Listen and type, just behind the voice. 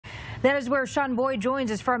That is where Sean Boyd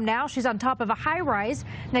joins us from now. She's on top of a high-rise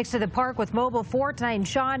next to the park with Mobile 4 tonight. And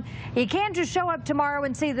Sean, you can't just show up tomorrow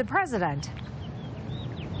and see the president.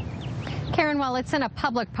 Karen, while it's in a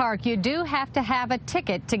public park, you do have to have a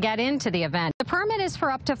ticket to get into the event. The permit is for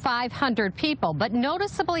up to 500 people, but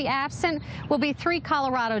noticeably absent will be 3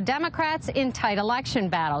 Colorado Democrats in tight election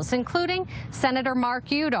battles, including Senator Mark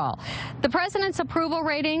Udall. The president's approval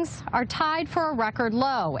ratings are tied for a record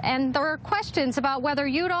low, and there are questions about whether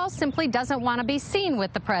Udall simply doesn't want to be seen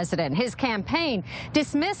with the president. His campaign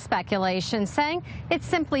dismissed speculation, saying it's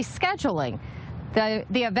simply scheduling.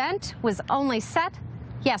 The event was only set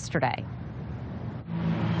yesterday.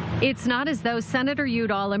 It's not as though Senator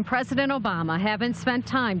Udall and President Obama haven't spent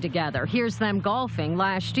time together. Here's them golfing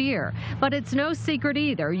last year. But it's no secret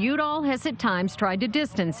either. Udall has at times tried to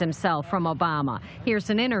distance himself from Obama.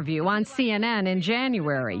 Here's an interview on CNN in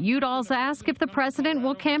January. Udall's asked if the president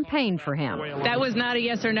will campaign for him. That was not a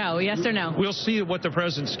yes or no. Yes or no? We'll see what the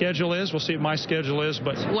president's schedule is. We'll see what my schedule is.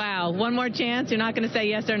 But wow, one more chance? You're not going to say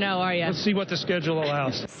yes or no, are you? Let's see what the schedule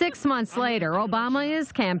allows. 6 months later, Obama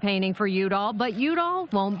is campaigning for Udall, but Udall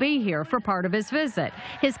won't be here for part of his visit.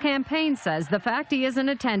 His campaign says the fact he isn't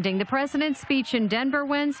attending the president's speech in Denver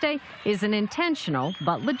Wednesday isn't intentional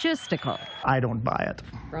but logistical. I don't buy it.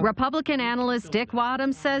 Republican analyst Dick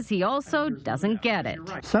Wadham says he also doesn't get it.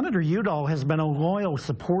 Senator Udall has been a loyal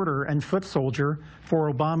supporter and foot soldier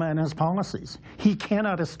for Obama and his policies. He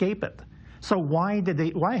cannot escape it. So why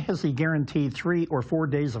has he guaranteed 3 or 4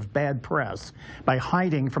 days of bad press by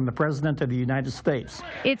hiding from the President of the United States?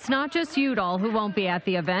 It's not just Udall who won't be at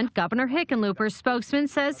the event. Governor Hickenlooper's spokesman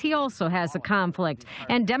says he also has a conflict.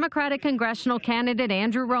 And Democratic congressional candidate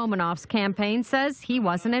Andrew Romanoff's campaign says he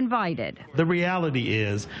wasn't invited. The reality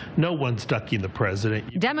is no one's ducking the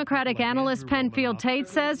president. Democratic analyst Penfield Tate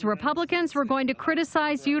says Republicans were going to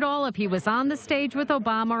criticize Udall if he was on the stage with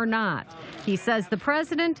Obama or not. He says the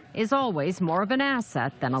president is always more of an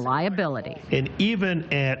asset than a liability. And even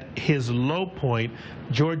at his low point,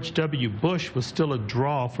 George W. Bush was still a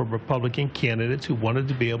draw for Republican candidates who wanted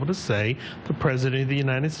to be able to say the President of the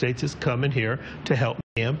United States is coming here to help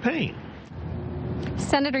me campaign.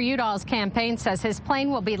 Senator Udall's campaign says his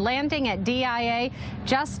plane will be landing at DIA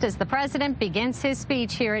just as the president begins his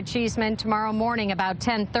speech here at Cheeseman tomorrow morning about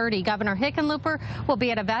 10:30. Governor Hickenlooper will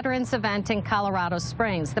be at a veterans event in Colorado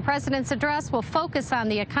Springs. The president's address will focus on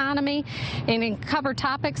the economy and cover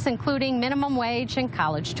topics including minimum wage and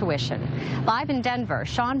college tuition. Live in Denver,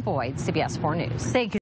 Sean Boyd, CBS 4 News. Thank you.